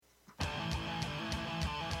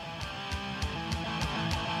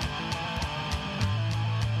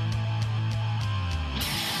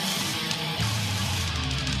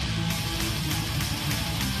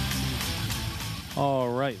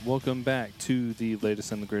All right, welcome back to the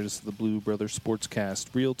latest and the greatest of the Blue Brothers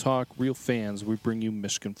Sportscast. Real talk, real fans. We bring you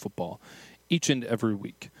Michigan football each and every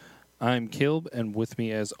week. I'm Caleb, and with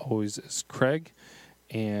me, as always, is Craig.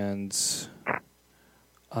 And,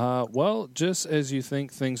 well, just as you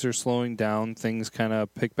think things are slowing down, things kind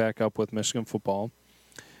of pick back up with Michigan football.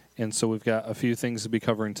 And so we've got a few things to be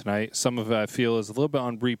covering tonight. Some of it I feel is a little bit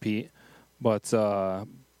on repeat, but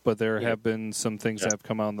there have been some things that have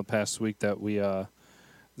come out in the past week that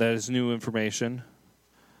that is new information.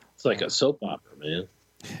 It's like a soap opera, man.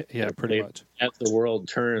 Yeah, pretty much. As the world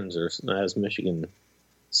turns, or as Michigan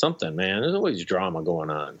something, man. There's always drama going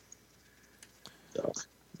on. So,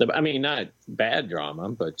 I mean, not bad drama,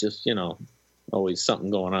 but just, always something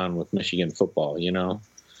going on with Michigan football, So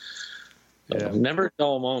never a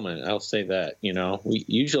dull moment, I'll say that, We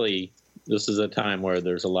usually, this is a time where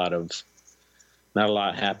there's not a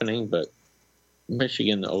lot happening, but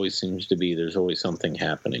Michigan always seems to be, there's always something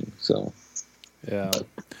happening, so. Yeah.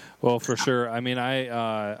 Well, for sure. I mean,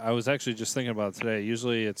 I was actually just thinking about it today.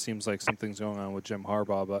 Usually it seems like something's going on with Jim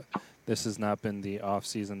Harbaugh, but this has not been the off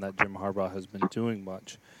season that Jim Harbaugh has been doing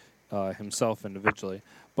much himself individually.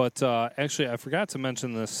 But actually, I forgot to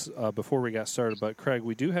mention this before we got started, but Craig,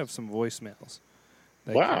 we do have some voicemails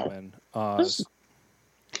that came in.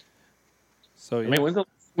 So, yeah.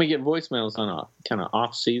 When we get voicemails on a kind of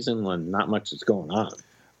off season when not much is going on?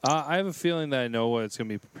 I have a feeling that I know what it's going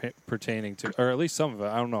to be pertaining to, or at least some of it.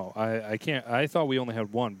 I don't know. I can't. I thought we only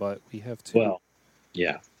had one, but we have two. Well,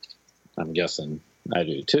 yeah, I'm guessing I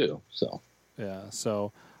do too. So yeah.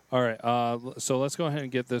 So all right. So let's go ahead and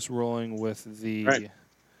get this rolling with the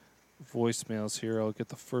voicemails here. I'll get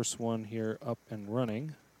the first one here up and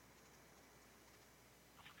running.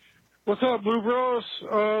 What's up, Blue Bros?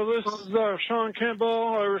 This is Sean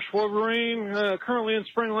Campbell, Irish Wolverine, currently in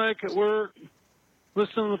Spring Lake at work,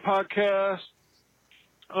 listening to the podcast,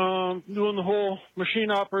 doing the whole machine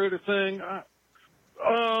operator thing. I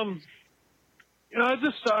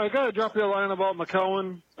got to drop you a line about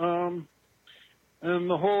McCowan and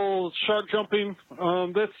the whole shark jumping.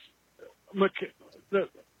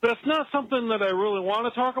 That's not something that I really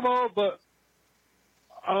want to talk about, but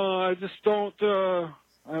I just don't.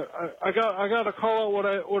 I got to call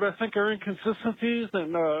out what I think are inconsistencies,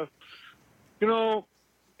 and how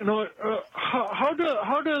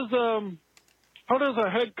does a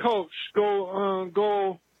head coach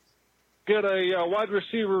go get a wide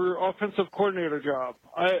receiver offensive coordinator job?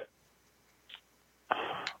 I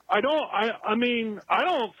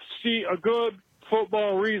don't see a good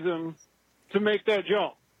football reason to make that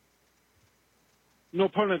jump. No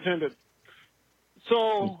pun intended.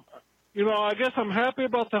 So, I guess I'm happy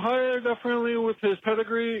about the hire, definitely, with his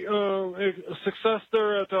pedigree, success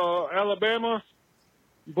there at Alabama.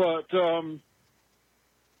 But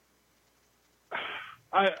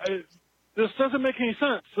this doesn't make any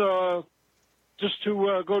sense just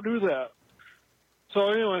to go do that. So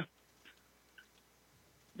anyway,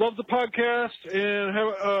 love the podcast, and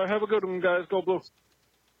have a good one, guys. Go Blue.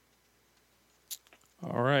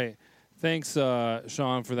 All right. Thanks,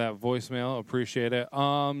 Sean, for that voicemail. Appreciate it.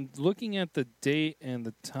 Looking at the date and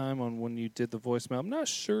the time on when you did the voicemail, I'm not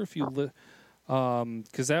sure if you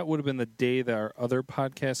because that would have been the day that our other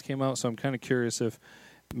podcast came out. So I'm kind of curious if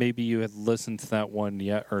maybe you had listened to that one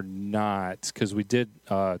yet or not, because we did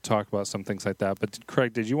talk about some things like that. But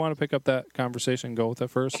Craig, did you want to pick up that conversation and go with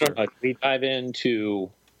it first? We dive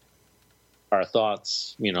into our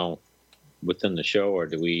thoughts, within the show, or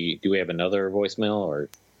do we have another voicemail, or?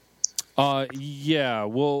 Yeah,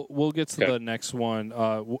 we'll get to the next one.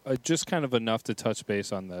 Just kind of enough to touch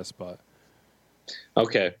base on this, but.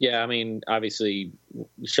 Okay. Yeah, I mean, obviously,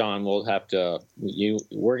 Sean, we'll have to.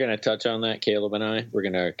 We're going to touch on that, Caleb and I. We're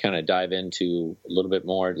going to kind of dive into a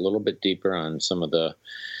little bit deeper on some of the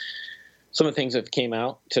things that came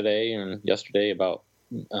out today and yesterday about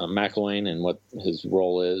McElwain and what his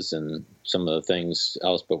role is, and some of the things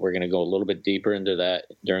else. But we're going to go a little bit deeper into that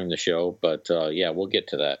during the show. But we'll get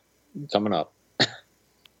to that coming up.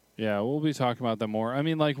 Yeah, we'll be talking about that more. I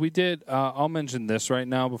mean, like we did, I'll mention this right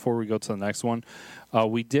now before we go to the next one.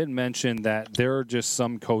 We did mention that there are just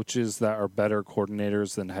some coaches that are better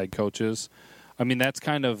coordinators than head coaches. I mean, that's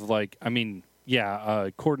kind of like,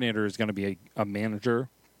 a coordinator is going to be a manager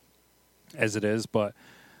as it is, but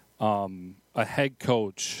a head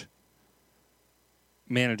coach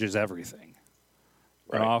manages everything.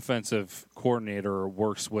 Right. An offensive coordinator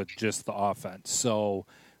works with just the offense. So,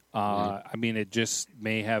 it just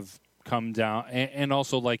may have come down. And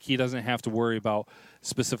also, like, he doesn't have to worry about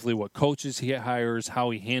specifically what coaches he hires, how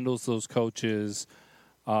he handles those coaches,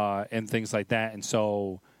 and things like that. And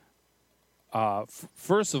so,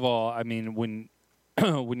 first of all, I mean, when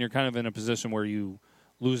when you're kind of in a position where you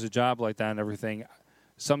lose a job like that and everything,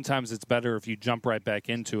 sometimes it's better if you jump right back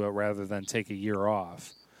into it rather than take a year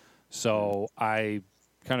off. So I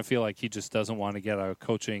kind of feel like he just doesn't want to get out of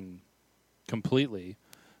coaching completely.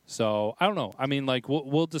 So I don't know. I mean, like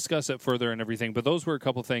we'll discuss it further and everything, but those were a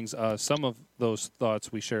couple things. Some of those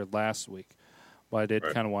thoughts we shared last week. But I did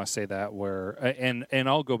kind of want to say that and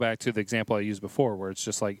I'll go back to the example I used before where it's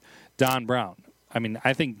just like Don Brown. I mean,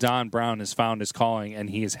 I think Don Brown has found his calling and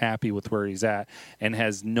he is happy with where he's at and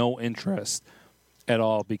has no interest at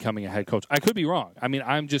all becoming a head coach. I could be wrong. I mean,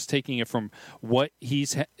 I'm just taking it from what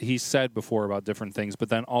he's said before about different things, but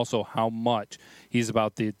then also how much he's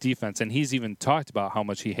about the defense. And he's even talked about how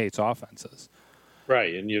much he hates offenses.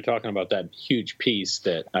 Right, and you're talking about that huge piece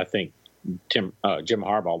that I think Jim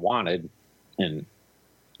Harbaugh wanted, and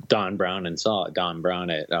Don Brown saw Don Brown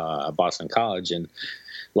at Boston College and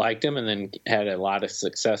liked him, and then had a lot of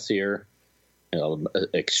success here,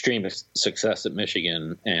 extreme success at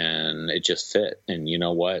Michigan, and it just fit. And you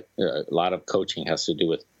know what? A lot of coaching has to do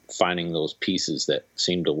with finding those pieces that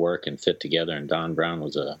seem to work and fit together, and Don Brown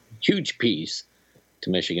was a huge piece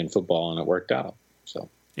to Michigan football, and it worked out. So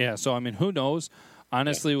yeah, so I mean, who knows?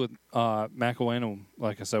 Honestly, with McElwain,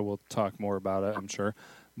 like I said, we'll talk more about it, I'm sure.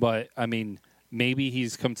 But, I mean, maybe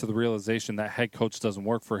he's come to the realization that head coach doesn't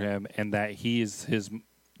work for him and that he is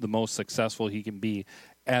the most successful he can be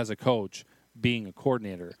as a coach being a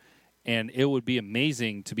coordinator. And it would be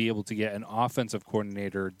amazing to be able to get an offensive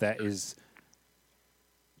coordinator that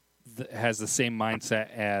has the same mindset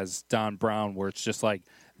as Don Brown, where it's just like,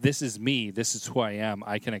 this is me, this is who I am,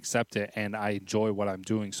 I can accept it, and I enjoy what I'm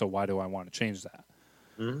doing, so why do I want to change that?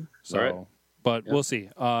 Mm-hmm. So, right. But we'll see.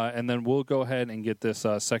 And then we'll go ahead and get this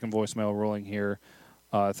second voicemail rolling here.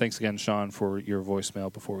 Thanks again, Sean, for your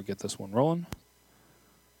voicemail before we get this one rolling.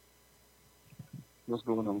 What's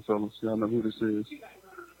going on, fellas? Y'all know who this is.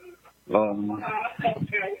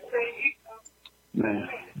 Man.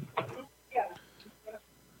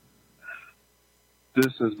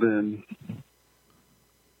 This has been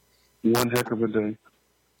one heck of a day.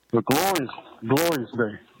 A glorious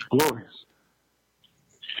day. Glorious.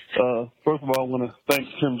 First of all, I want to thank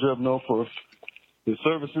Tim Jebno for his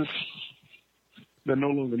services. They're no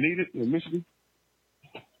longer needed in Michigan.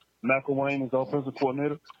 McElwain is offensive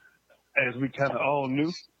coordinator, as we kind of all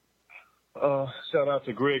knew. Shout out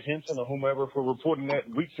to Greg Henson or whomever for reporting that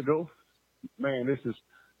weeks ago. Man, this was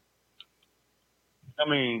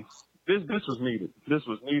needed. This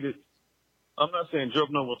was needed. I'm not saying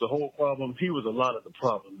Jebno was the whole problem. He was a lot of the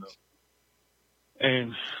problem, though.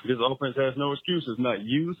 And this offense has no excuses. Not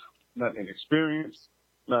youth, not inexperience,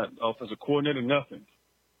 not offensive coordinator, nothing.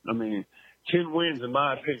 I mean, 10 wins, in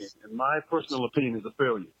my opinion, in my personal opinion, is a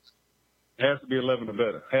failure. It has to be 11 or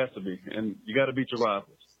better. Has to be. And you got to beat your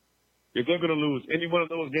rivals. If they're going to lose any one of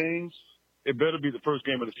those games, it better be the first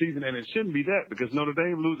game of the season. And it shouldn't be that, because Notre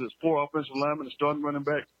Dame loses 4 offensive linemen, a starting running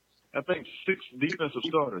back, I think 6 defensive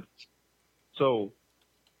starters. So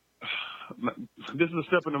this is a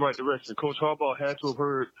step in the right direction. Coach Harbaugh had to have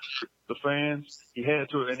heard the fans. He had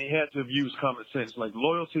to have used common sense. Like,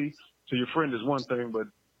 loyalty to your friend is one thing, but,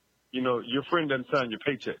 you know, your friend doesn't sign your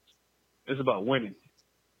paychecks. It's about winning.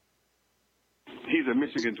 He's at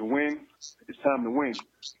Michigan to win. It's time to win.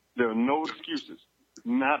 There are no excuses.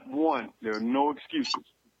 Not one. There are no excuses.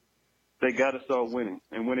 They got to start winning,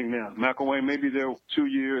 and winning now. McElwain may be there 2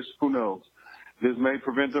 years. Who knows? This may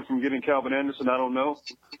prevent them from getting Calvin Anderson. I don't know.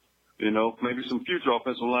 You know, maybe some future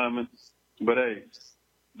offensive linemen. But, hey,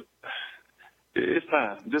 it's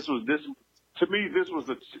time. To me, this was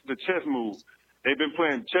the chess move. They've been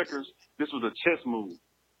playing checkers. This was a chess move.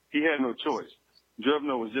 He had no choice.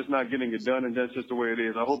 Jebno was just not getting it done, and that's just the way it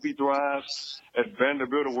is. I hope he thrives at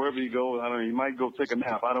Vanderbilt or wherever he goes. I don't know. He might go take a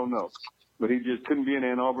nap. I don't know. But he just couldn't be in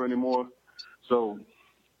Ann Arbor anymore. So,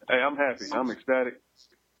 hey, I'm happy. I'm ecstatic.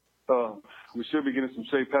 We should be getting some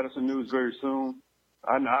Shea Patterson news very soon.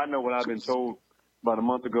 I know what I've been told about a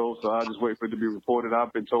month ago, so I'll just wait for it to be reported.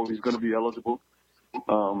 I've been told he's going to be eligible.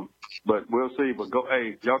 But we'll see. But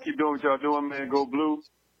hey, y'all keep doing what y'all doing, man. Go Blue.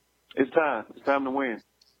 It's time. It's time to win.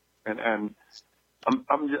 And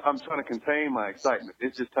I'm trying to contain my excitement.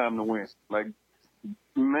 It's just time to win. Like,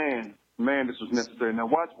 man, this was necessary. Now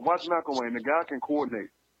watch McElwain. The guy can coordinate.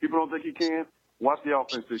 People don't think he can. Watch the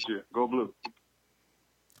offense this year. Go Blue.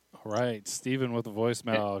 All right, Steven with the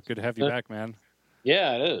voicemail. Good to have you back, man.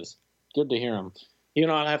 Yeah, it is. Good to hear him. You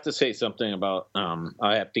know, I have to say something about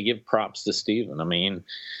I have to give props to Steven. I mean,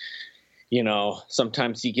 you know,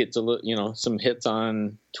 sometimes he gets some hits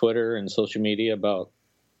on Twitter and social media about,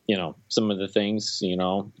 you know, some of the things, you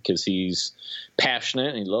know, because he's passionate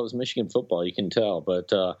and he loves Michigan football, you can tell.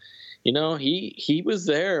 But he was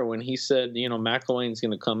there when he said, McElwain's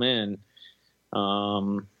going to come in.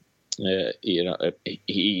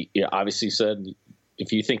 He obviously said,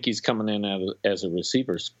 if you think he's coming in as a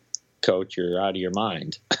receivers coach, you're out of your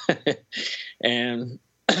mind. And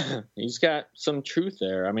he's got some truth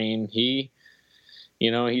there. I mean, he's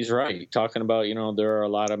right. Talking about, there are a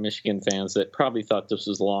lot of Michigan fans that probably thought this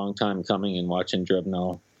was a long time coming and watching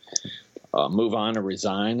Drevno move on or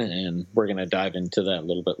resign. And we're going to dive into that a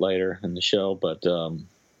little bit later in the show. But, a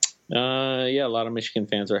lot of Michigan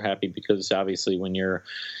fans are happy because obviously when you're,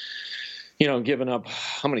 giving up,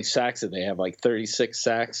 how many sacks did they have? Like 36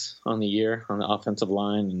 sacks on the year on the offensive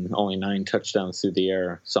line and only 9 touchdowns through the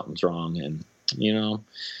air. Something's wrong. And,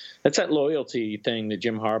 that's that loyalty thing that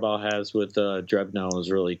Jim Harbaugh has with Drevno is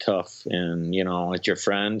really tough. And, it's your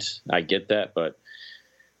friend. I get that. But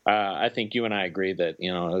I think you and I agree that,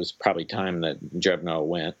 it was probably time that Drevno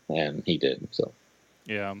went, and he did. So,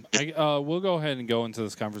 yeah. We'll go ahead and go into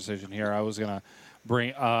this conversation here. I was going to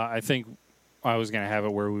bring I think I was going to have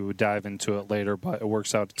it where we would dive into it later, but it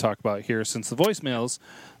works out to talk about it here since the voicemails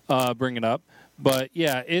bring it up. But,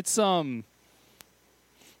 yeah, it's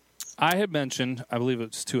I had mentioned, I believe it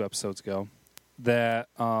was 2 episodes ago, that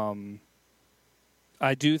I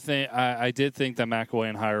did think that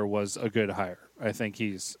McElwain hire was a good hire. I think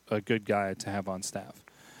he's a good guy to have on staff.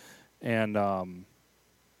 And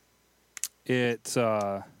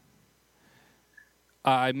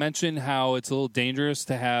I mentioned how it's a little dangerous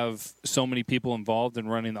to have so many people involved in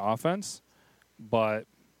running the offense. But,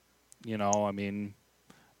 maybe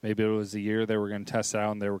it was a year they were going to test it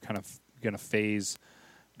out and they were kind of going to phase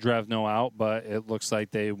Drevno out, but it looks like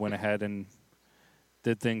they went ahead and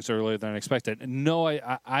did things earlier than expected. No,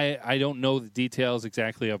 I don't know the details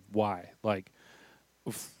exactly of why. Like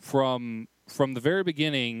from the very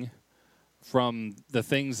beginning, from the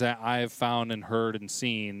things that I've found and heard and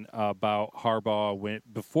seen about Harbaugh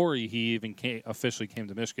before he even officially came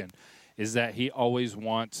to Michigan, is that he always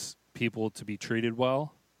wants people to be treated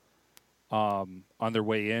well on their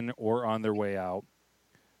way in or on their way out.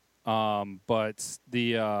 But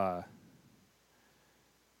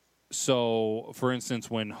so for instance,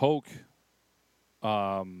 when Hoke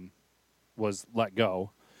was let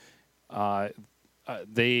go, I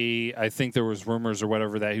think there was rumors or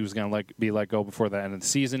whatever that he was going to be let go before the end of the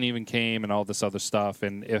season even came and all this other stuff.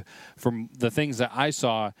 And from the things that I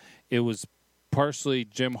saw, it was partially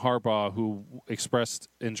Jim Harbaugh who expressed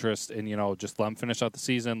interest in, just let him finish out the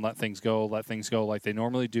season, let things go like they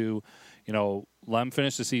normally do. Let him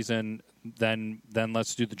finish the season, then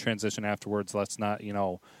let's do the transition afterwards. Let's not,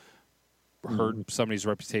 hurt somebody's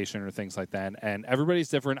reputation or things like that. And everybody's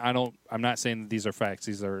different. I'm not saying that these are facts.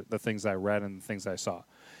 These are the things I read and the things I saw.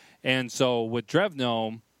 And so with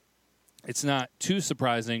Drevno, it's not too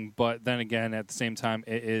surprising, but then again, at the same time,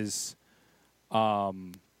 it is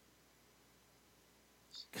kind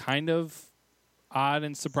of odd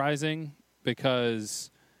and surprising because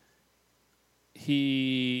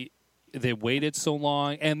they waited so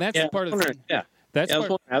long, and that's part of the thing. Yeah. I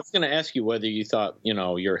was going to ask you whether you thought,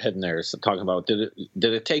 you're heading there talking about did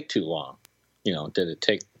it take too long? Did it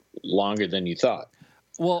take longer than you thought?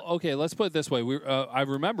 Well, okay, let's put it this way. I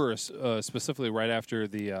remember specifically right after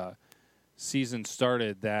the season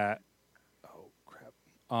started that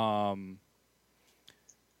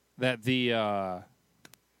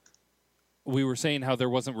we were saying how there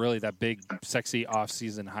wasn't really that big, sexy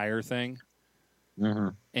off-season hire thing. Mm-hmm.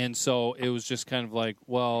 And so it was just kind of like,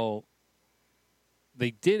 well,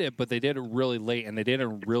 they did it, but they did it really late, and they did it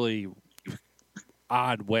in a really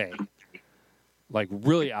odd way. Like,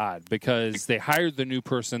 really odd, because they hired the new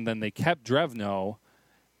person, then they kept Drevno,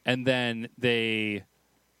 and then they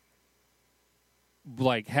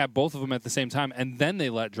had both of them at the same time, and then they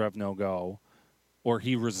let Drevno go, or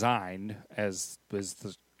he resigned, as was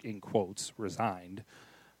the, in quotes, resigned.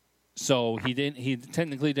 So he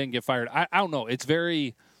technically didn't get fired. I don't know. It's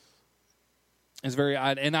very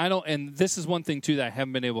odd. And this is one thing too that I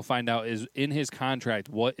haven't been able to find out is in his contract,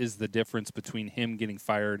 what is the difference between him getting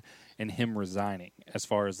fired and him resigning as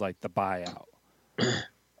far as like the buyout?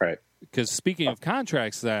 Right. Because speaking of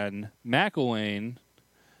contracts, then McElwain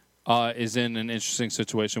is in an interesting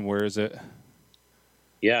situation. Where is it?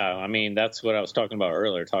 Yeah, I mean, that's what I was talking about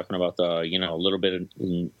earlier, talking about the, a little bit of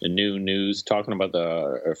new news, talking about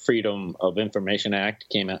the Freedom of Information Act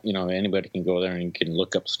came out, anybody can go there and can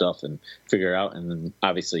look up stuff and figure it out. And then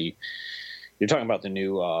obviously you're talking about the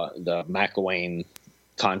new, the McElwain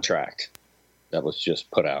contract that was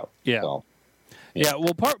just put out. Yeah. So, yeah.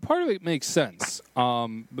 Well, part of it makes sense.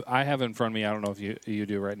 I have it in front of me. I don't know if you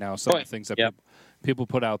do right now, some of the things that people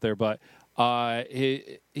put out there, but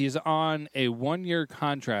he's on a 1-year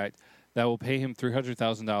contract that will pay him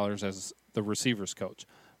 $300,000 as the receivers coach.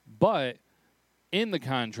 But in the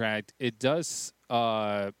contract, it does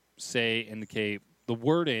indicate the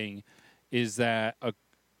wording is that if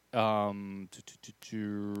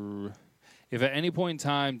at any point in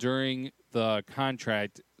time during the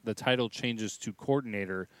contract the title changes to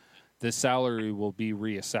coordinator, the salary will be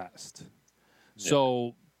reassessed. Yeah.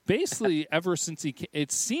 So basically,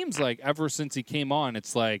 it seems like ever since he came on,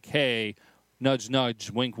 it's like, hey, nudge,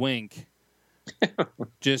 nudge, wink, wink.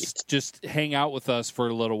 just hang out with us for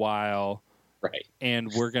a little while, right?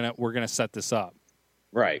 And we're gonna set this up,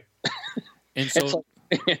 right? And so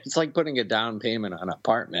it's like putting a down payment on an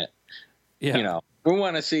apartment. Yeah, you know, we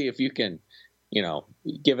want to see if you can, you know,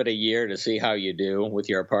 give it a year to see how you do with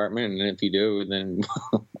your apartment, and if you do, then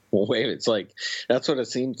we'll wait. It's like that's what it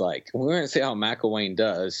seems like. We're going to see how McElwain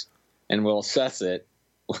does, and we'll assess it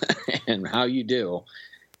and how you do.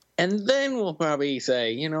 And then we'll probably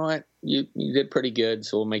say, you know what, you did pretty good,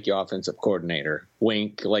 so we'll make you offensive coordinator.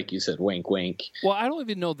 Wink, like you said, wink, wink. Well, I don't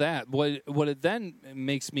even know that. What it then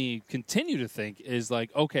makes me continue to think is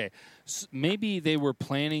like, okay, maybe they were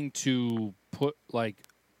planning to put I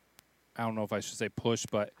don't know if I should say push,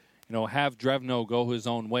 but you know, have Drevno go his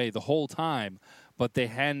own way the whole time, but they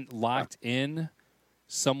hadn't locked in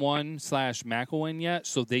someone / McElwain yet,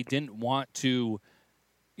 so they didn't want to,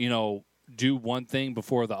 you know, do one thing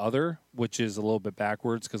before the other, which is a little bit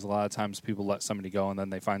backwards because a lot of times people let somebody go and then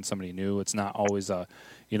they find somebody new. It's not always a,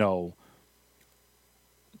 you know,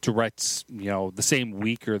 direct, you know, the same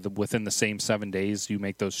week or within the same 7 days you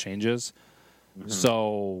make those changes. Mm-hmm.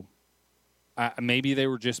 So maybe they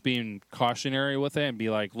were just being cautionary with it and be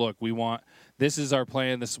like, look, this is our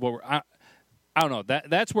plan. This is what I don't know.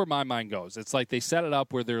 That's where my mind goes. It's like they set it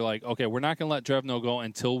up where they're like, okay, we're not going to let Drevno go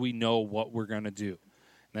until we know what we're going to do.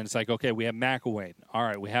 And then it's like, okay, we have McElwain. All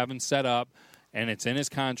right, we have him set up, and it's in his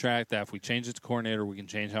contract that if we change it to coordinator, we can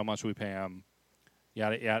change how much we pay him.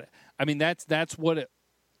 Yada yada. I mean, that's what it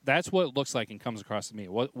looks like and comes across to me.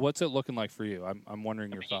 What's it looking like for you? I'm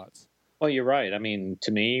wondering your thoughts. Well, you're right. I mean,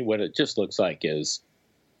 to me, what it just looks like is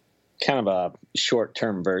kind of a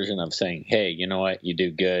short-term version of saying, hey, you know what, you do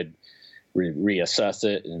good, reassess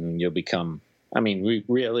it, and you'll become. I mean,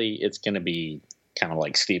 really, it's going to be kind of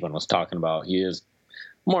like Stephen was talking about. He is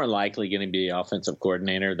more likely going to be the offensive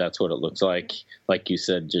coordinator. That's what it looks like. Like you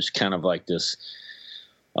said, just kind of like this,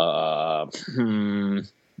 you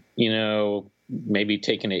know, maybe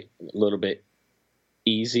taking it a little bit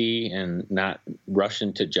easy and not rush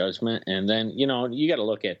into judgment. And then, you know, you got to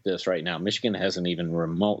look at this right now. Michigan hasn't even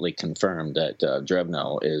remotely confirmed that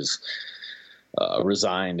Drevno is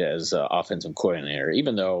resigned as offensive coordinator,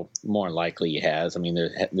 even though more likely he has. I mean,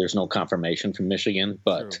 there's no confirmation from Michigan,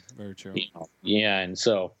 but true. Very true. You know, yeah, and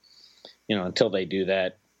so, you know, until they do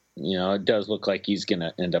that, you know, it does look like he's going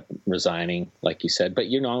to end up resigning, like you said. But,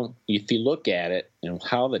 you know, if you look at it and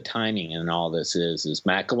how the timing and all this is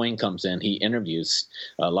McElwain comes in, he interviews.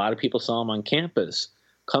 A lot of people saw him on campus,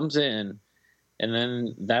 comes in, and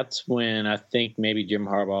then that's when I think maybe Jim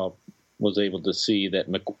Harbaugh was able to see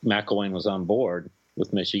that McElwain was on board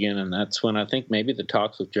with Michigan, and that's when I think maybe the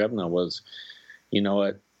talks with Drevno was, you know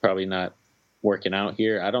what, probably not working out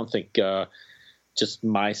here. I don't think just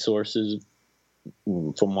my sources,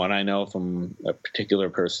 from what I know from a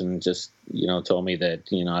particular person, just, you know, told me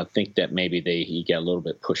that, you know, I think that maybe he got a little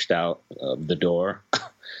bit pushed out of the door.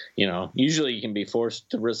 You know, usually you can be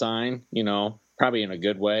forced to resign, you know, probably in a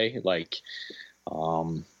good way. Like,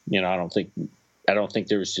 you know, I don't think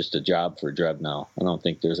there's just a job for Drevno. I don't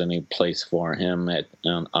think there's any place for him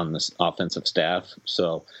on this offensive staff.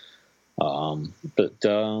 So,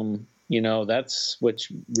 you know, that's what's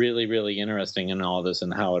really, really interesting in all this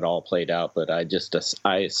and how it all played out. But I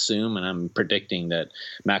assume, and I'm predicting that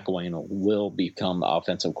McElwain will become the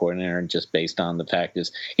offensive coordinator, just based on the fact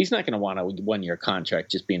is he's not going to want a 1-year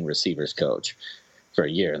contract just being receivers coach for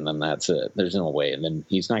a year, and then that's it. There's no way. And then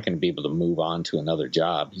he's not going to be able to move on to another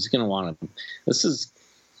job. He's going to want to – this is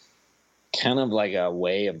kind of like a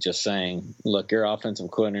way of just saying, look, you're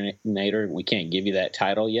offensive coordinator. We can't give you that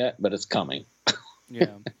title yet, but it's coming. Yeah.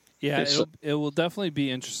 Yeah, it will definitely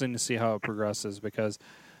be interesting to see how it progresses, because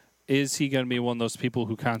is he going to be one of those people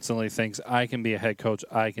who constantly thinks, I can be a head coach,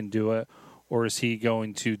 I can do it, or is he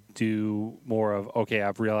going to do more of, okay,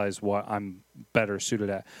 I've realized what I'm better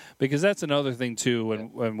suited at? Because that's another thing, too,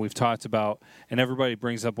 when we've talked about, and everybody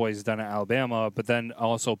brings up what he's done at Alabama, but then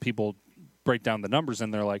also people break down the numbers,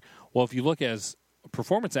 and they're like, well, if you look at his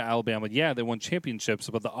performance at Alabama, yeah, they won championships,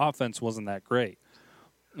 but the offense wasn't that great.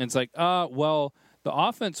 And it's like, well, the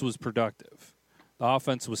offense was productive. The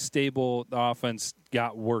offense was stable. The offense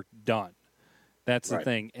got work done. That's the Right.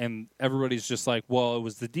 thing. And everybody's just like, well, it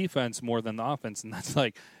was the defense more than the offense. And that's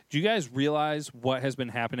like, do you guys realize what has been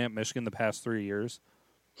happening at Michigan the past 3 years?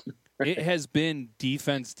 It has been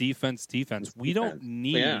defense, defense, defense. We don't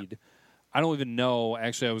need, Yeah. I don't even know.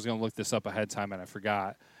 Actually, I was going to look this up ahead of time and I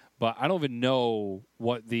forgot. But I don't even know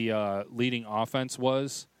what the leading offense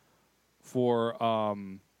was for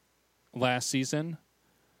last season.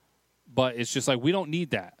 But it's just like, we don't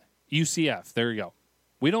need that. UCF, there you go.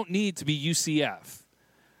 We don't need to be UCF.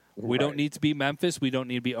 We don't need to be Memphis. We don't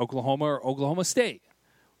need to be Oklahoma or Oklahoma State.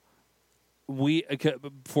 We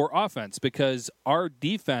for offense, because our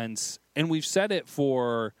defense, and we've said it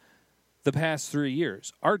for the past 3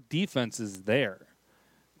 years, our defense is there.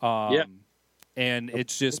 Yeah. And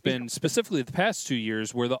it's just been specifically the past 2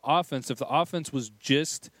 years where the offense, if the offense was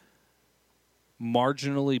just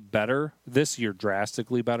marginally better, this year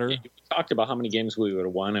drastically better. We talked about how many games we would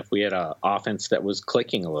have won if we had an offense that was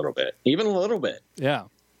clicking a little bit, even a little bit. Yeah.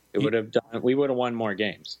 It would have done. We would have won more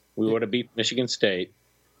games. We would have beat Michigan State.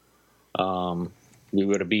 We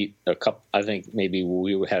would have beat a couple. I think maybe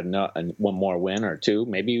we would have had one more win or two.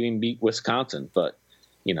 Maybe even beat Wisconsin. But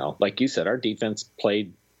like you said, our defense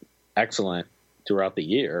played excellent throughout the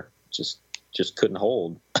year. Just couldn't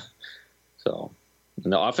hold. So.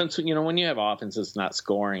 And the offense, when you have offense that's not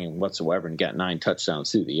scoring whatsoever and got 9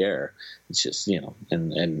 touchdowns through the air, it's just,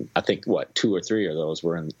 and I think 2 or 3 of those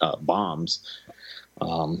were in bombs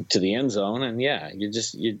to the end zone. And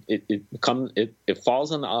it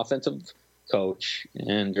falls on the offensive coach,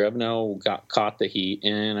 and Drevno caught the heat.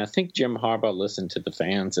 And I think Jim Harbaugh listened to the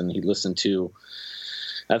fans, and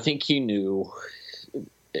I think he knew,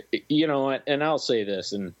 and I'll say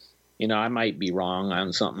this, and I might be wrong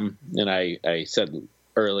on something. And I said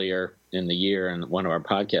earlier in the year in one of our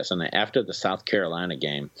podcasts, and after the South Carolina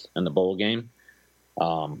game and the bowl game,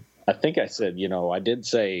 I think I said, I did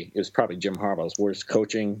say it was probably Jim Harbaugh's worst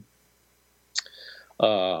coaching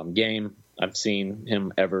game I've seen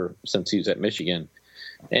him ever since he was at Michigan.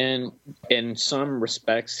 And in some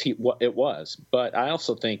respects, it was. But I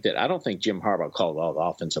also think that I don't think Jim Harbaugh called all the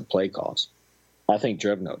offensive play calls. I think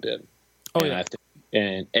Drevno did. Oh, yeah.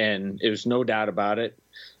 And there's no doubt about it.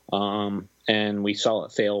 And we saw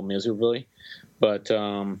it fail miserably. But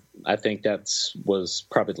I think that was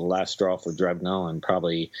probably the last straw for Drevno, and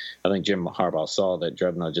I think Jim Harbaugh saw that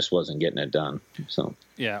Drevno just wasn't getting it done. So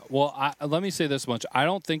yeah, well, let me say this much: I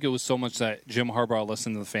don't think it was so much that Jim Harbaugh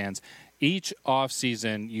listened to the fans. Each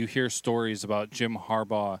offseason, you hear stories about Jim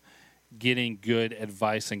Harbaugh getting good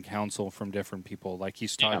advice and counsel from different people. Like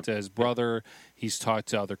he's talked to his brother, he's talked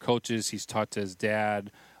to other coaches, he's talked to his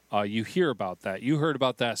dad. You hear about that. You heard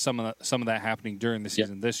about that some of that happening during the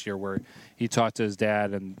season this year, where he talked to his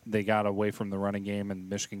dad and they got away from the running game, and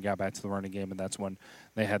Michigan got back to the running game, and that's when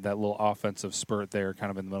they had that little offensive spurt there,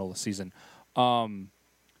 kind of in the middle of the season.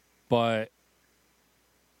 But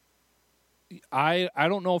I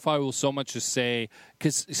don't know if I will so much as say,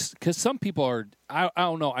 because some people are, I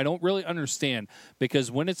don't know, I don't really understand,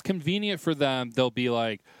 because when it's convenient for them, they'll be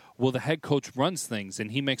like, well, the head coach runs things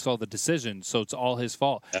and he makes all the decisions, so it's all his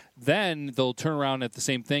fault. Yeah. Then they'll turn around at the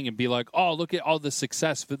same thing and be like, oh, look at all the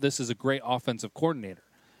success, but this is a great offensive coordinator.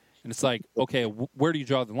 And it's like, okay, where do you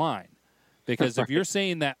draw the line? Because if you're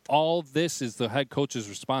saying that all this is the head coach's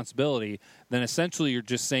responsibility, then essentially you're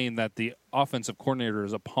just saying that the offensive coordinator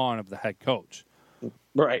is a pawn of the head coach.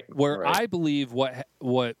 Right. Where I believe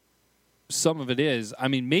what some of it is, I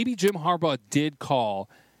mean, maybe Jim Harbaugh did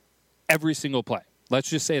call every single play. Let's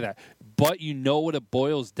just say that. But you know what it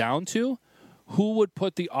boils down to? Who would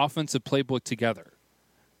put the offensive playbook together?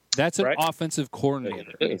 That's an offensive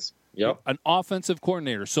coordinator. It is. Yep. An offensive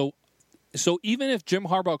coordinator. So even if Jim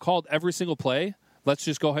Harbaugh called every single play, let's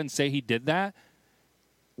just go ahead and say he did that,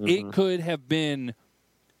 it could have been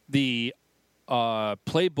the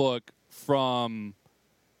playbook from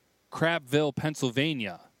Crapville,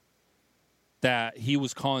 Pennsylvania, that he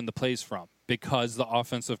was calling the plays from, because the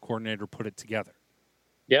offensive coordinator put it together.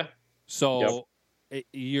 Yeah. So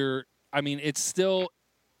it's still,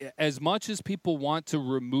 as much as people want to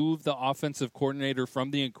remove the offensive coordinator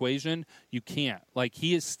from the equation, you can't. Like,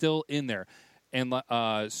 he is still in there. And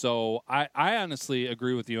so I honestly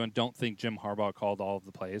agree with you and don't think Jim Harbaugh called all of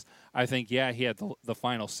the plays. I think, he had the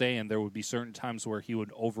final say, and there would be certain times where he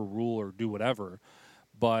would overrule or do whatever.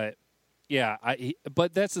 But,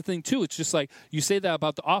 but that's the thing, too. It's just like, you say that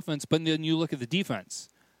about the offense, but then you look at the defense.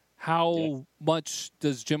 How much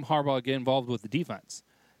does Jim Harbaugh get involved with the defense?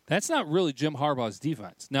 That's not really Jim Harbaugh's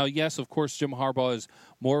defense. Now, yes, of course, Jim Harbaugh is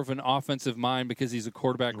more of an offensive mind because he's a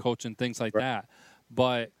quarterback coach and things like that.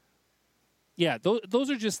 But,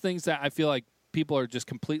 those are just things that I feel like people are just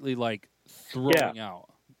completely, like, throwing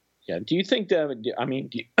out. Yeah. Do you think that? I mean,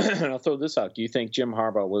 I'll throw this out. Do you think Jim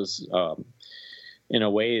Harbaugh was, in a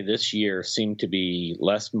way, this year seemed to be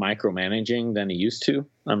less micromanaging than he used to?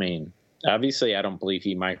 I mean, obviously, I don't believe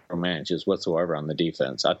he micromanages whatsoever on the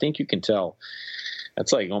defense. I think you can tell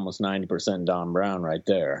that's like almost 90% Don Brown right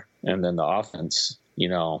there. And then the offense,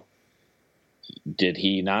 did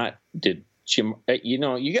he not? Did Jim?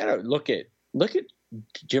 You got to look at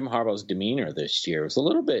Jim Harbaugh's demeanor this year. It was a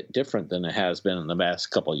little bit different than it has been in the past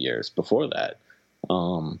couple of years before that.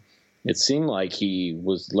 It seemed like he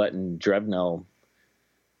was letting Drevno.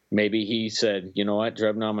 Maybe he said, you know what,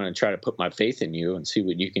 Drevno, I'm going to try to put my faith in you and see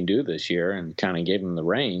what you can do this year, and kind of gave him the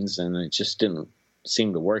reins, and it just didn't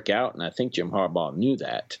seem to work out. And I think Jim Harbaugh knew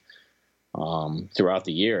that throughout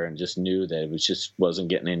the year, and just knew that it wasn't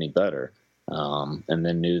getting any better, and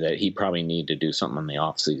then knew that he probably needed to do something in the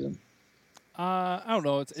off season. I don't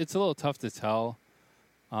know. It's a little tough to tell,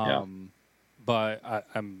 but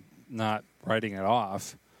I'm not writing it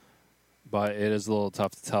off. But it is a little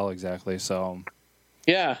tough to tell exactly. So,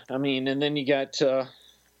 yeah, I mean, and then you got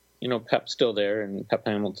Pep still there, and Pep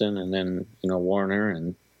Hamilton, and then Warner,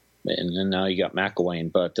 and then now you got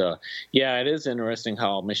McElwain. But yeah, it is interesting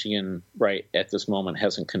how Michigan right at this moment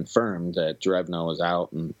hasn't confirmed that Drevno is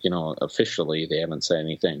out, and officially they haven't said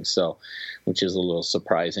anything. So, which is a little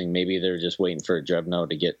surprising. Maybe they're just waiting for Drevno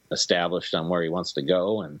to get established on where he wants to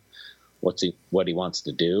go and what he wants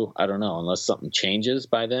to do. I don't know, unless something changes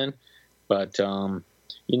by then. But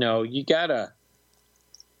you gotta.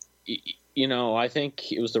 I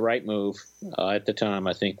think it was the right move at the time.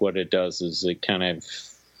 I think what it does is it kind of,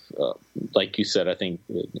 like you said, I think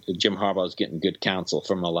Jim Harbaugh is getting good counsel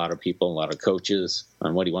from a lot of people, a lot of coaches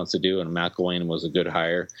on what he wants to do, and McElwain was a good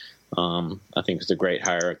hire. I think it's a great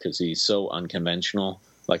hire because he's so unconventional,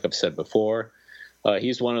 like I've said before.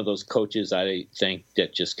 He's one of those coaches, I think,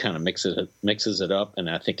 that just kind of mixes it up, and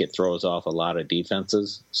I think it throws off a lot of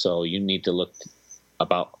defenses. So you need to look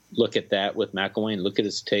at that with McElwain. Look at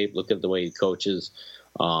his tape. Look at the way he coaches.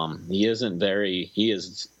 He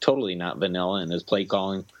is totally not vanilla in his play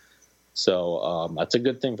calling. So that's a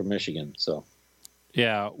good thing for Michigan. So,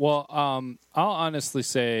 yeah. Well, I'll honestly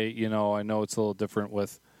say, I know it's a little different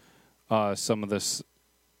with some of this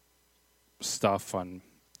stuff on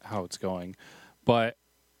how it's going, but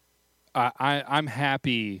I'm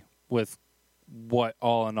happy with what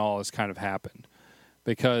all in all has kind of happened,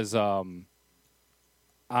 because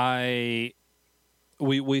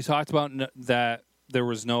we talked about that there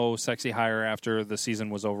was no sexy hire after the season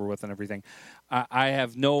was over with and everything. I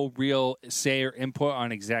have no real say or input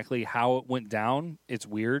on exactly how it went down. It's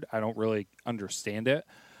weird. I don't really understand it.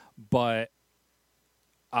 But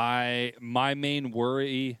my main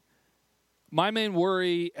worry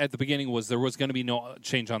at the beginning was there was going to be no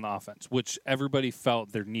change on the offense, which everybody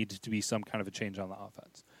felt there needed to be some kind of a change on the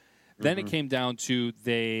offense. Mm-hmm. Then it came down to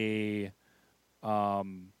they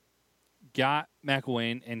got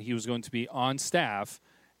McElwain, and he was going to be on staff.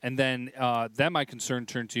 And then my concern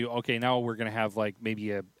turned to, okay, now we're going to have like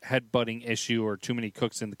maybe a head-butting issue or too many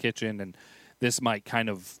cooks in the kitchen, and this might kind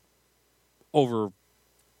of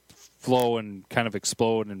overflow and kind of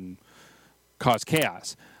explode and cause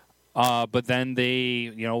chaos. But then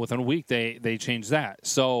they, within a week, they changed that.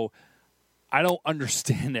 So I don't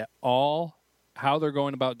understand at all how they're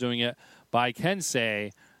going about doing it, but I can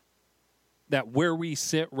say that where we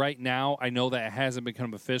sit right now, I know that it hasn't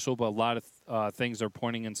become official, but a lot of things are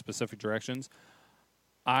pointing in specific directions.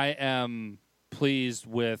 I am pleased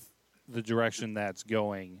with the direction that's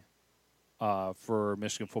going for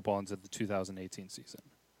Michigan football into the 2018 season.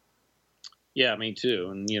 Yeah, me too.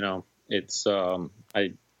 And, it's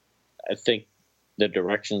I think the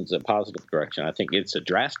direction's a positive direction. I think it's a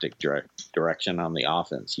drastic direction on the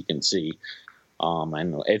offense. You can see.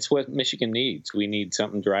 And it's what Michigan needs. We need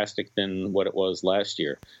something drastic than what it was last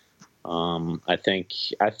year. I think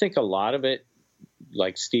a lot of it,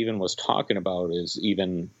 like Steven was talking about, is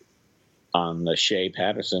even on the Shea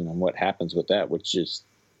Patterson and what happens with that, which is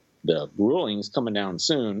the rulings coming down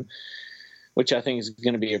soon, which I think is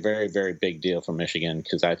going to be a very, very big deal for Michigan,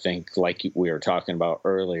 because I think, like we were talking about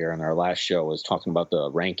earlier in our last show, was talking about the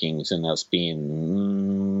rankings and us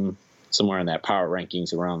being somewhere in that power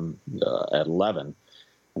rankings around at 11.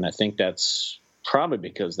 And I think that's probably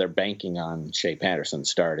because they're banking on Shea Patterson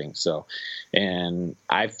starting. So, and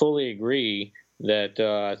I fully agree that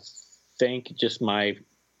I think just my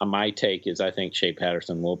take is I think Shea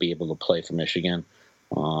Patterson will be able to play for Michigan.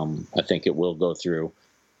 I think it will go through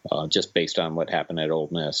just based on what happened at Ole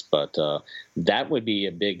Miss. But that would be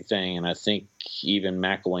a big thing. And I think even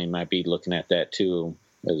McElwain might be looking at that too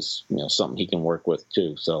as something he can work with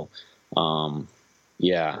too. So,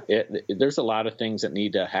 there's a lot of things that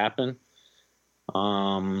need to happen.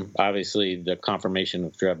 Obviously, the confirmation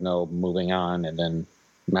of Drevno moving on, and then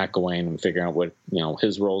McElwain and figuring out what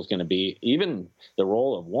his role is going to be. Even the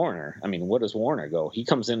role of Warner. I mean, what does Warner go? He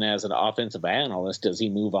comes in as an offensive analyst. Does he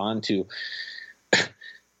move on to?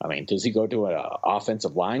 I mean, does he go to an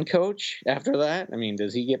offensive line coach after that? I mean,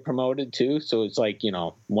 does he get promoted too? So it's like,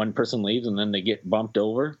 one person leaves and then they get bumped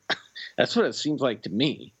over. That's what it seems like to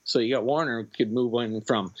me. So you got Warner could move in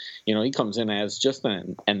from, he comes in as just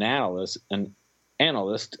an analyst, and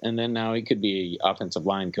then now he could be an offensive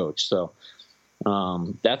line coach. So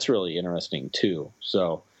that's really interesting too.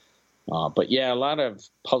 So, but yeah, a lot of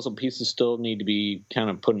puzzle pieces still need to be kind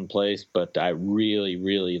of put in place, but I really,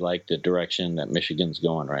 really like the direction that Michigan's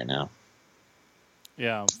going right now.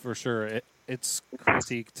 Yeah, for sure. It's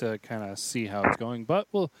crazy to kind of see how it's going, but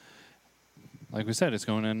like we said, it's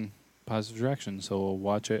going in positive direction. So we'll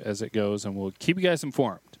watch it as it goes, and we'll keep you guys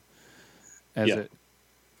informed as it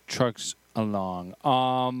trucks along.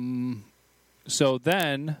 So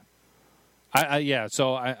then, I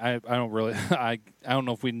don't really, I don't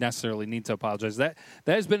know if we necessarily need to apologize. That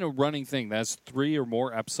has been a running thing. That's 3 or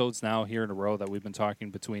more episodes now here in a row that we've been talking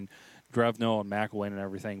between Drevno and McElwain and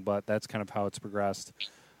everything, but that's kind of how it's progressed.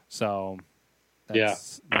 So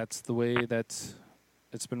that's the way that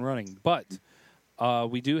it's been running. But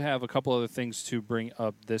we do have a couple other things to bring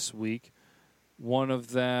up this week. One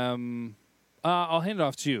of them, I'll hand it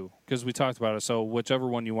off to you because we talked about it. So whichever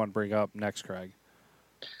one you want to bring up next, Craig.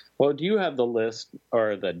 Well, do you have the list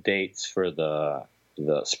or the dates for the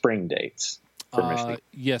spring dates for Michigan?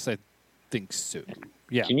 Yes, I think so.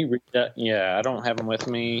 Yeah. Can you read that? Yeah, I don't have them with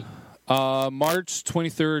me. March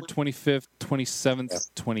 23rd, 25th,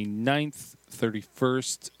 27th, 29th,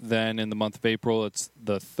 31st. Then in the month of April, it's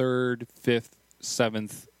the 3rd, 5th,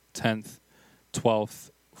 7th, 10th,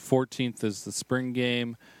 12th. 14th is the spring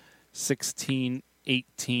game. 16,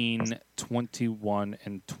 18, 21,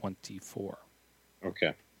 and 24.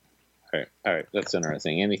 Okay. All right. That's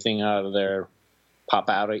interesting. Anything out of there pop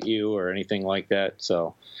out at you or anything like that?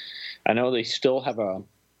 So I know they still have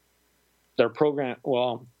their program.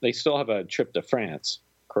 Well, they still have a trip to France,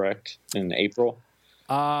 correct? In April.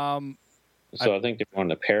 I think they're going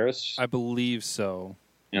to Paris. I believe so.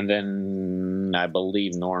 And then I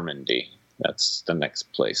believe Normandy. That's the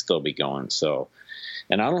next place they'll be going. So,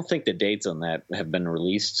 and I don't think the dates on that have been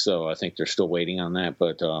released, so I think they're still waiting on that.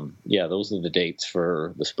 But, those are the dates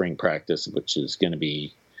for the spring practice, which is going to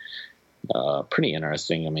be pretty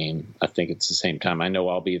interesting. I mean, I think it's the same time. I know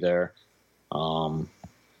I'll be there. I'm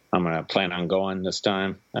going to plan on going this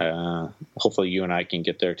time. Hopefully you and I can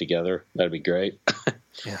get there together. That'd be great.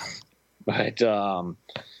 Yeah. But,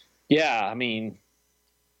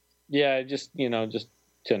 just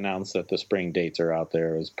to announce that the spring dates are out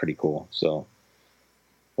there is pretty cool. So,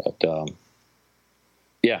 but, that's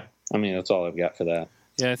all I've got for that.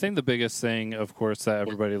 Yeah, I think the biggest thing, of course, that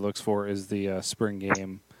everybody looks for is the spring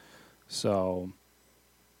game. So,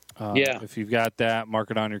 if you've got that,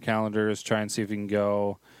 mark it on your calendars. Try and see if you can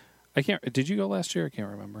go. Did you go last year? I can't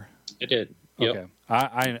remember. I did. Yep. Okay.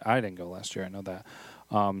 I didn't go last year. I know that.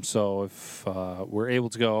 So if we're able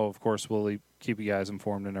to go, of course, we'll keep you guys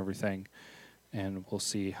informed and everything, and we'll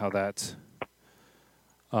see how that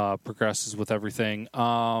progresses with everything.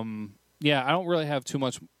 I don't really have too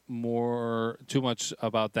much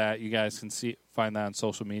about that. You guys can find that on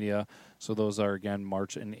social media. So those are, again,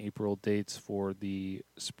 March and April dates for the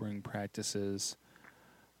spring practices.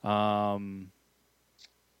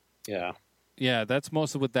 Yeah, that's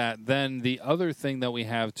mostly with that. Then the other thing that we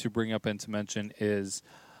have to bring up and to mention is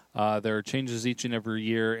there are changes each and every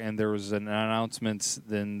year, and there was an announcement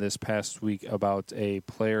then this past week about a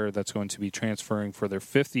player that's going to be transferring for their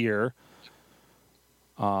 5th year.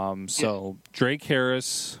 So Drake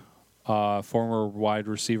Harris, former wide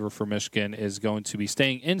receiver for Michigan, is going to be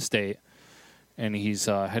staying in-state, and he's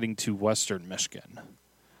heading to Western Michigan.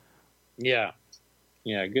 Yeah,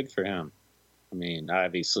 good for him. I mean,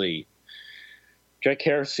 obviously, Drake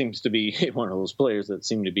Harris seems to be one of those players that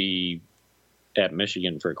seem to be at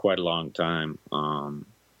Michigan for quite a long time.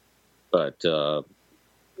 But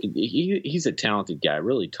he's a talented guy,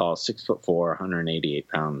 really tall, 6'4",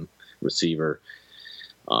 188-pound receiver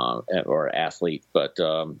or athlete. But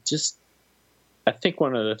I think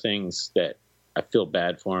one of the things that I feel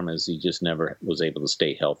bad for him is he just never was able to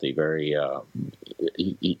stay healthy.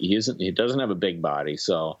 He doesn't have a big body,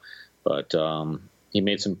 but he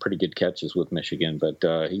made some pretty good catches with Michigan, but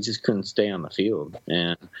he just couldn't stay on the field.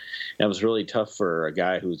 And it was really tough for a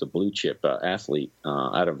guy who's a blue chip athlete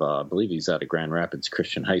I believe he's out of Grand Rapids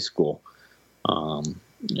Christian High School.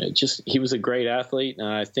 he was a great athlete, and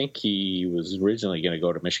I think he was originally going to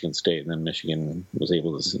go to Michigan State, and then Michigan was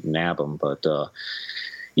able to nab him. But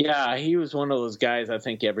yeah, he was one of those guys. I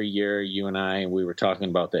think every year you and we were talking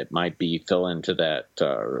about that might fill into that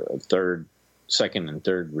second and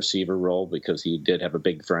third receiver role, because he did have a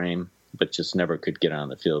big frame, but just never could get on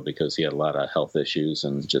the field because he had a lot of health issues,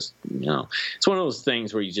 and just it's one of those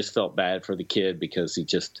things where you just felt bad for the kid because he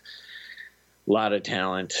just. A lot of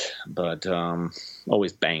talent, but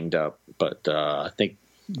always banged up. But I think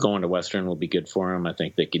going to Western will be good for him. I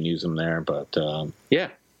think they can use him there. But yeah,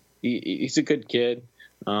 he's a good kid.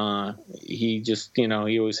 He just, he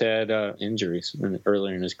always had injuries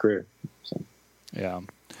earlier in his career. So. Yeah.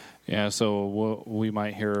 So we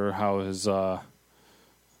might hear how his the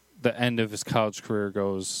end of his college career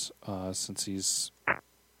goes, since he's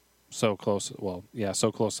so close. Well, yeah,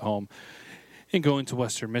 so close to home, and going to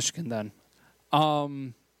Western Michigan then.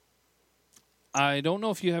 I don't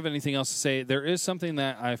know if you have anything else to say. There is something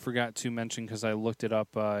that I forgot to mention because I looked it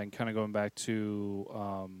up, and kind of going back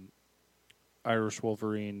to Irish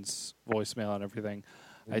Wolverines voicemail and everything.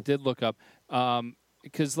 I did look up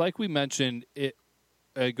because, like we mentioned, it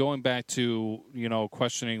going back to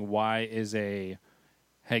questioning why is a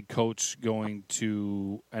head coach going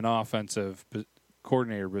to an offensive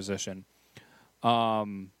coordinator position.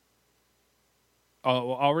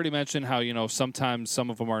 Already mentioned how, sometimes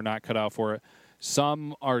some of them are not cut out for it.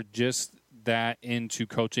 Some are just that into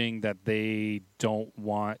coaching that they don't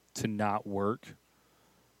want to not work.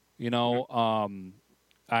 I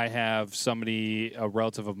have a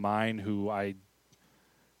relative of mine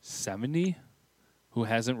 70, who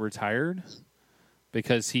hasn't retired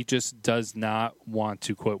because he just does not want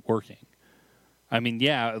to quit working. I mean,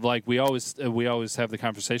 yeah, like we always have the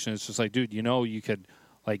conversation. It's just like, dude, you could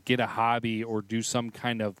get a hobby or do some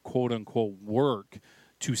kind of quote unquote work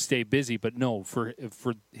to stay busy. But no, for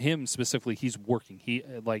him specifically, he's working. He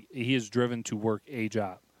is driven to work a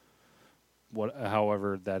job.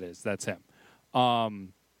 However that is, that's him.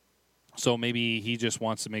 So maybe he just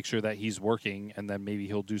wants to make sure that he's working, and then maybe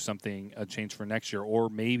he'll do a change for next year, or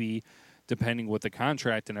maybe depending with the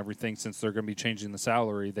contract and everything, since they're going to be changing the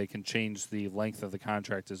salary, they can change the length of the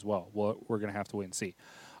contract as well. We're going to have to wait and see.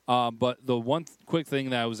 But the one quick thing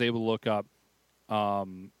that I was able to look up,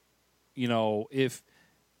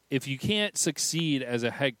 if you can't succeed as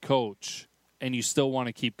a head coach and you still want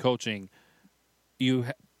to keep coaching, you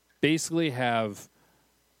basically have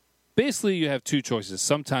two choices.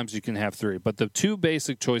 Sometimes you can have three, but the two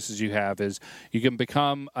basic choices you have is you can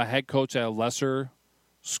become a head coach at a lesser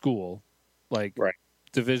school, like right.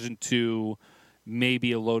 Division II,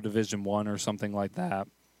 maybe a low Division I or something like that.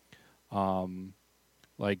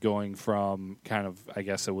 Like going from kind of, I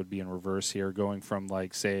guess it would be in reverse here, going from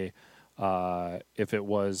say, if it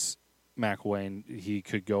was McElwain, he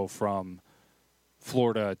could go from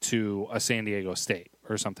Florida to a San Diego State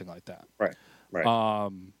or something like that.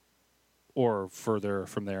 Right. Or further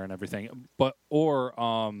from there and everything.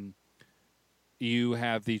 Or you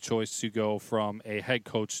have the choice to go from a head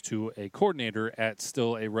coach to a coordinator at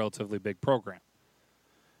still a relatively big program.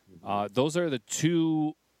 Those are the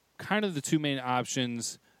two main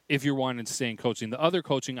options if you're wanting to stay in coaching. The other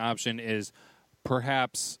coaching option is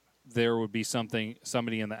perhaps there would be somebody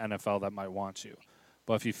in the NFL that might want you.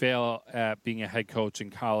 But if you fail at being a head coach in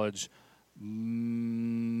college,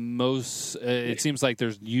 it seems like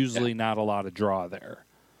there's usually not a lot of draw there.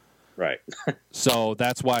 Right. So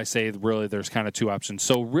that's why I say really there's kind of two options.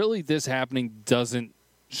 So really this happening doesn't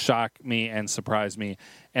shock me and surprise me.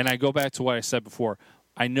 And I go back to what I said before.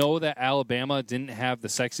 I know that Alabama didn't have the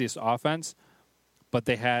sexiest offense, but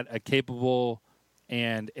they had a capable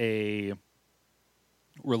and a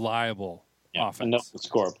reliable offense. Enough to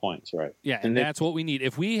score points, right? Yeah, and that's what we need.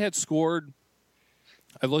 If we had scored,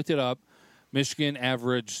 I looked it up, Michigan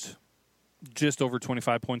averaged just over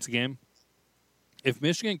 25 points a game. If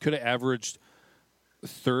Michigan could have averaged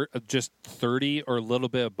just 30 or a little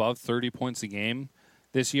bit above 30 points a game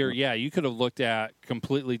this year, yeah, you could have looked at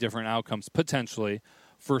completely different outcomes potentially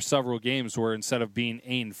for several games where instead of being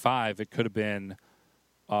 8-5, it could have been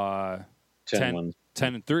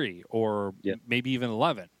 10-3 or maybe even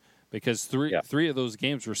 11 because three of those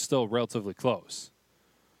games were still relatively close.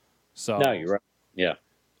 So no, you're right. Yeah.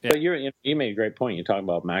 But you made a great point. You're talking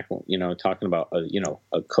about talking about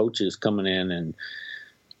coaches coming in and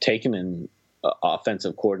taking in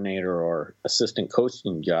offensive coordinator or assistant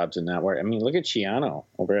coaching jobs in that way. I mean, look at Schiano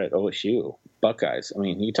over at OSU Buckeyes. I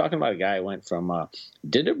mean, you're talking about a guy who went from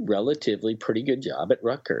did a relatively pretty good job at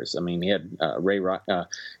Rutgers. I mean, he had Ray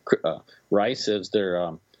Rice as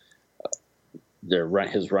their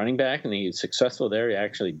his running back, and he's successful there. He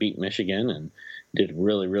actually beat Michigan and did a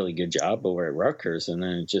really, really good job over at Rutgers. And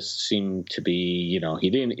then it just seemed to be, he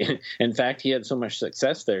didn't. In fact, he had so much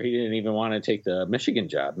success there, he didn't even want to take the Michigan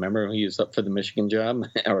job. Remember, he was up for the Michigan job,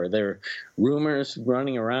 or there were rumors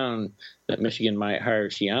running around that Michigan might hire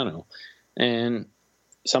Schiano. And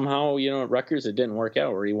somehow, at Rutgers, it didn't work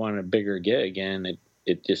out, or he wanted a bigger gig, and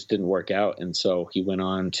it just didn't work out. And so he went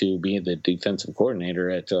on to be the defensive coordinator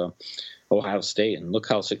at Ohio State, and look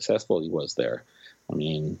how successful he was there. I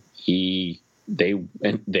mean, they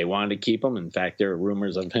wanted to keep him. In fact, there are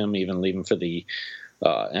rumors of him even leaving for the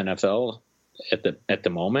NFL at the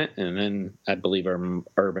moment. And then I believe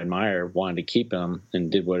Urban Meyer wanted to keep him and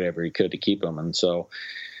did whatever he could to keep him. And so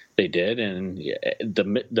they did. And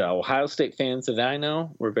the Ohio State fans that I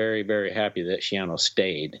know were very, very happy that Schiano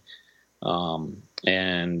stayed.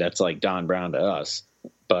 And that's like Don Brown to us.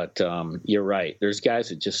 But you're right. There's guys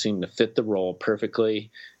that just seem to fit the role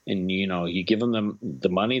perfectly. And, you give them the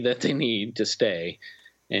money that they need to stay,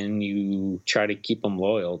 and you try to keep them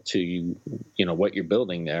loyal to, what you're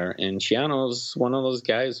building there. And Schiano's one of those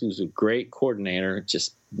guys who's a great coordinator,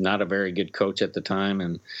 just not a very good coach at the time.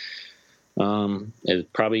 And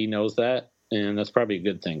it probably knows that, and that's probably a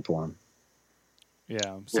good thing for him.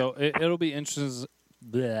 Yeah. So it'll be interesting.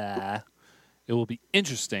 Blah. It will be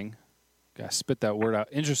interesting. Gotta spit that word out.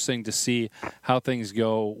 Interesting to see how things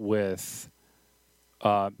go with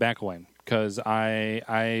McElwain, because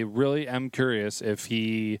I really am curious if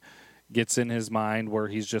he gets in his mind where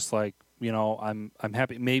he's just like, I'm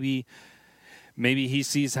happy. Maybe he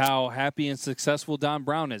sees how happy and successful Don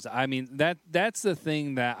Brown is. I mean, that's the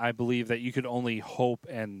thing that I believe that you could only hope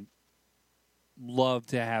and love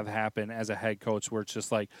to have happen as a head coach, where it's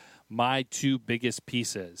just like, my two biggest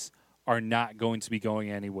pieces are not going to be going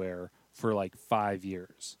anywhere for like 5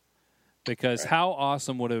 years. Because how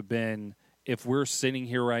awesome would it have been if we're sitting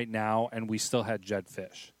here right now and we still had Jedd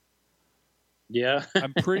Fisch? Yeah.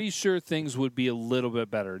 I'm pretty sure things would be a little bit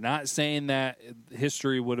better. Not saying that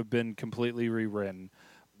history would have been completely rewritten,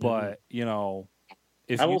 but,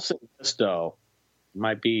 if I will say this, though,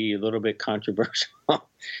 might be a little bit controversial.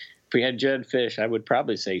 If we had Jedd Fisch, I would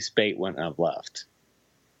probably say Spate wouldn't have left.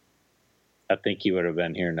 I think he would have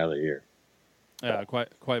been here another year. Yeah,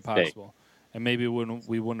 quite possible. And maybe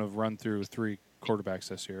we wouldn't have run through 3 quarterbacks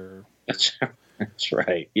this year. That's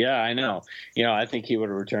right. Yeah, I know. I think he would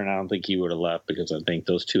have returned. I don't think he would have left, because I think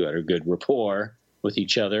those two had a good rapport with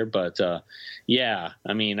each other. But, yeah,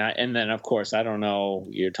 I mean, and then, of course, I don't know.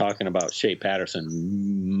 You're talking about Shea Patterson.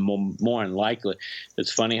 More than likely,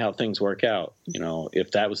 it's funny how things work out.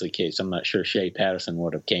 If that was the case, I'm not sure Shea Patterson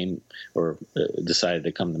would have came or decided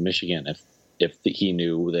to come to Michigan if he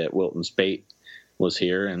knew that Wilton Spate was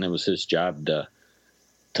here and it was his job to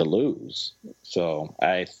lose. So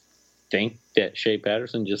I think that Shea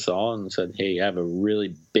Patterson just saw and said, hey, I have a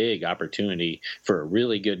really big opportunity for a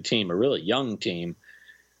really good team, a really young team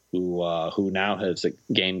who now has a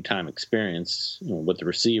game time experience with the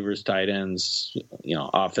receivers, tight ends,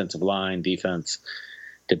 offensive line, defense,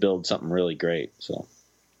 to build something really great. So,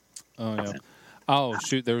 oh yeah. Oh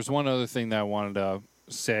shoot, there was one other thing that I wanted to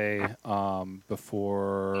say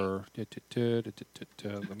before. Let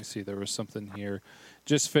me see. There was something here,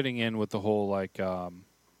 just fitting in with the whole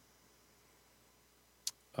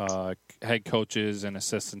head coaches and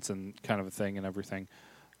assistants and kind of a thing and everything.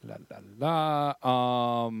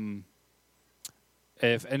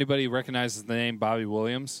 If anybody recognizes the name Bobby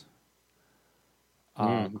Williams,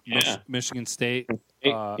 Michigan State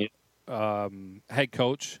head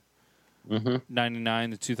coach,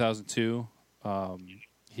 99 to 2002.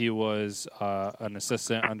 He was an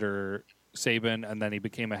assistant under Saban, and then he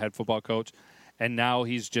became a head football coach, and now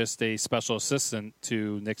he's just a special assistant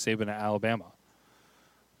to Nick Saban at Alabama.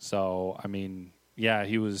 So, I mean, yeah,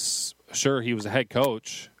 he was a head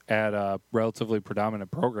coach at a relatively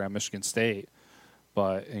predominant program, Michigan State,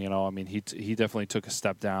 but he definitely took a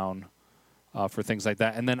step down for things like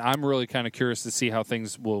that. And then I'm really kind of curious to see how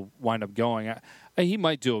things will wind up going. He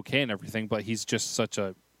might do okay and everything, but he's just such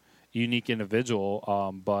a unique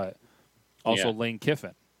individual. But also Lane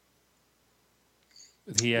Kiffin.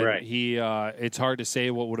 It's hard to say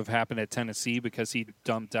what would have happened at Tennessee because he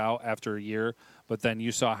dumped out after a year. But then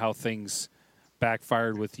you saw how things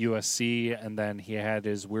backfired with USC, and then he had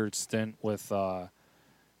his weird stint with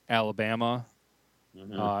Alabama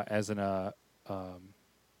as an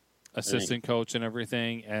assistant coach and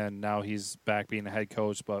everything, and now he's back being a head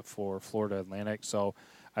coach, but for Florida Atlantic. So,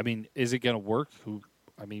 I mean, is it going to work?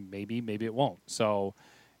 Maybe it won't. So,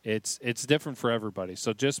 it's different for everybody.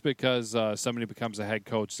 So, just because somebody becomes a head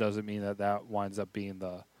coach doesn't mean that winds up being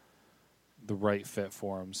the right fit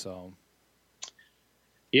for him. So,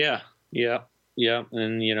 Yeah, yeah, yeah.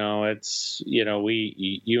 And, it's,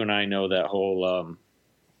 you and I know that whole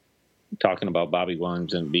talking about Bobby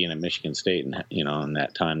Williams and being at Michigan State and, in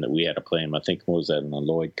that time that we had to play him. I think, was that in the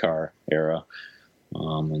Lloyd Carr era?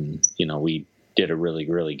 And, we did a really,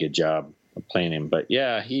 really good job of playing him. But,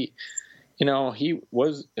 yeah, he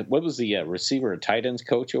was – what was the receiver or tight ends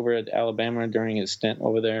coach over at Alabama during his stint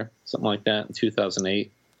over there? Something like that in 2008?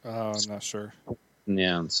 I'm not sure.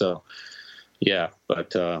 Yeah, so – yeah,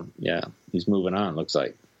 but he's moving on. Looks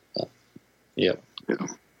like. Yep.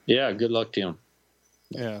 Yeah. Good luck to him.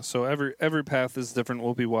 Yeah. So every path is different.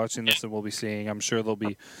 We'll be watching this and we'll be seeing. I'm sure there'll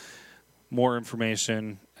be more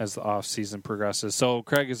information as the off season progresses. So,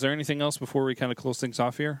 Craig, is there anything else before we kind of close things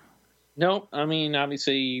off here? No. I mean,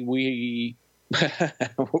 obviously, we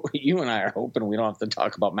you and I are hoping we don't have to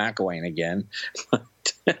talk about McElwain again,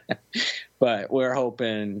 but we're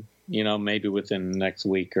hoping maybe within the next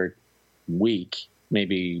week,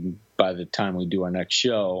 maybe by the time we do our next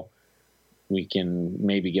show, we can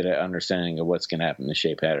maybe get an understanding of what's going to happen to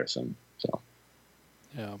Shea Patterson. So,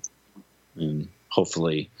 yeah, and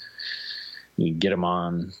hopefully we can get him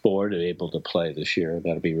on board and able to play this year.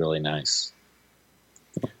 That'll be really nice.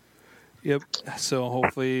 Yep. So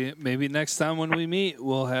hopefully, maybe next time when we meet,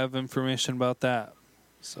 we'll have information about that.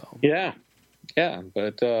 So Yeah,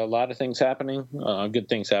 but a lot of things happening. Good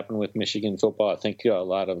things happen with Michigan football. I think a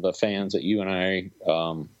lot of the fans that you and I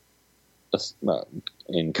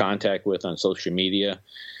in contact with on social media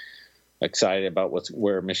excited about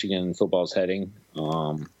where Michigan football is heading.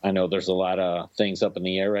 I know there's a lot of things up in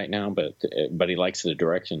the air right now, but everybody likes the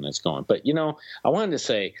direction that's going. But I wanted to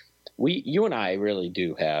say you and I really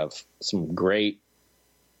do have some great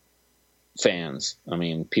fans. I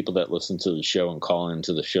mean, people that listen to the show and call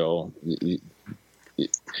into the show. They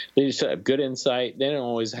just have good insight. They don't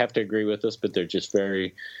always have to agree with us, but they're just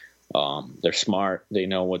very they're smart. They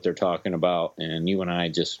know what they're talking about. And you and I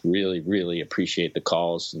just really, really appreciate the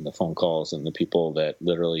calls and the phone calls and the people that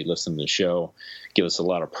literally listen to the show, give us a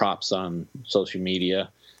lot of props on social media.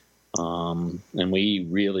 And we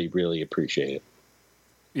really, really appreciate it.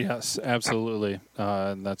 Yes, absolutely.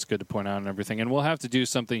 And that's good to point out and everything. And we'll have to do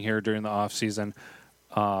something here during the off season.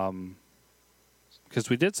 Because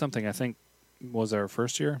we did something, I think, was our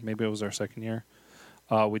first year? Maybe it was our second year.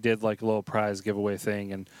 We did like a little prize giveaway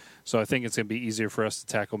thing. And so I think it's going to be easier for us to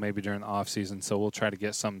tackle maybe during the off season. So we'll try to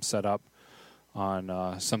get something set up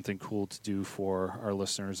on something cool to do for our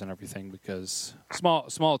listeners and everything, because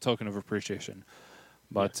small token of appreciation.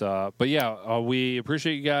 But yeah, we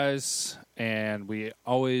appreciate you guys, and we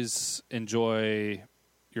always enjoy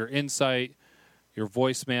your insight, your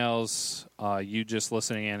voicemails, you just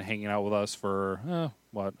listening and hanging out with us for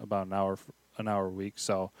about an hour a week.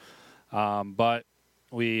 So, but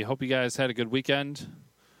we hope you guys had a good weekend.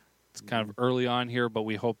 It's kind of early on here, but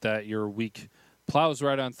we hope that your week plows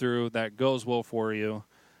right on through. That goes well for you.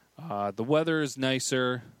 The weather is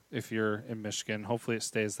nicer if you're in Michigan. Hopefully, it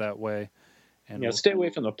stays that way. And stay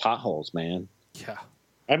away from the potholes, man. Yeah.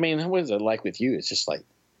 I mean, what is it like with you? It's just like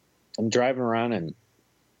I'm driving around in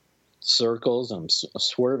circles. I'm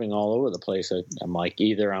swerving all over the place. I'm like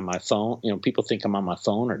either on my phone. People think I'm on my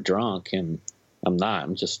phone or drunk, and I'm not.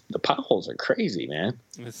 I'm just, the potholes are crazy, man.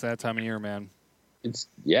 It's that time of year, man. If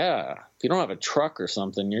you don't have a truck or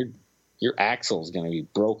something, your axle is going to be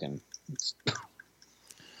broken.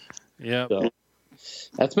 Yeah. So,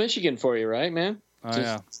 that's Michigan for you, right, man? Oh,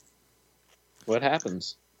 yeah. What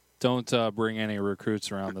happens? Don't bring any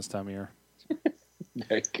recruits around this time of year.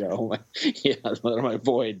 There you go. Yeah, let them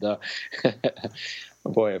avoid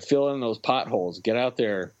fill in those potholes. Get out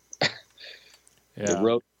there. Yeah. The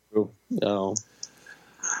road crew. No.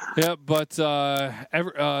 Yeah, but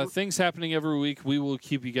things happening every week. We will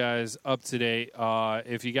keep you guys up to date.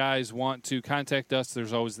 If you guys want to contact us,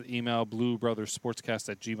 there's always the email,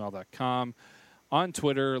 bluebrothersportscast@gmail.com. On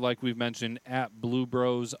Twitter, like we've mentioned,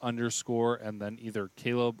 @bluebros_, and then either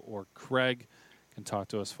Caleb or Craig can talk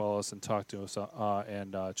to us, follow us, and talk to us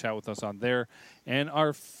and chat with us on there. And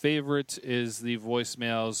our favorite is the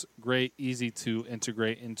voicemails. Great, easy to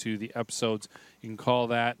integrate into the episodes. You can call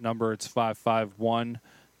that number. It's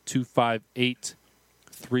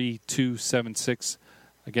 551-258-3276.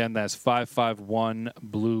 Again, that's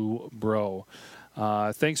 551-BLUE-BRO.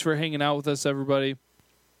 Thanks for hanging out with us, everybody.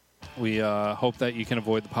 We hope that you can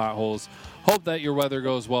avoid the potholes. Hope that your weather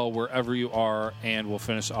goes well wherever you are. And we'll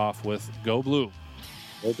finish off with Go Blue.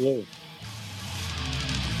 Go Blue.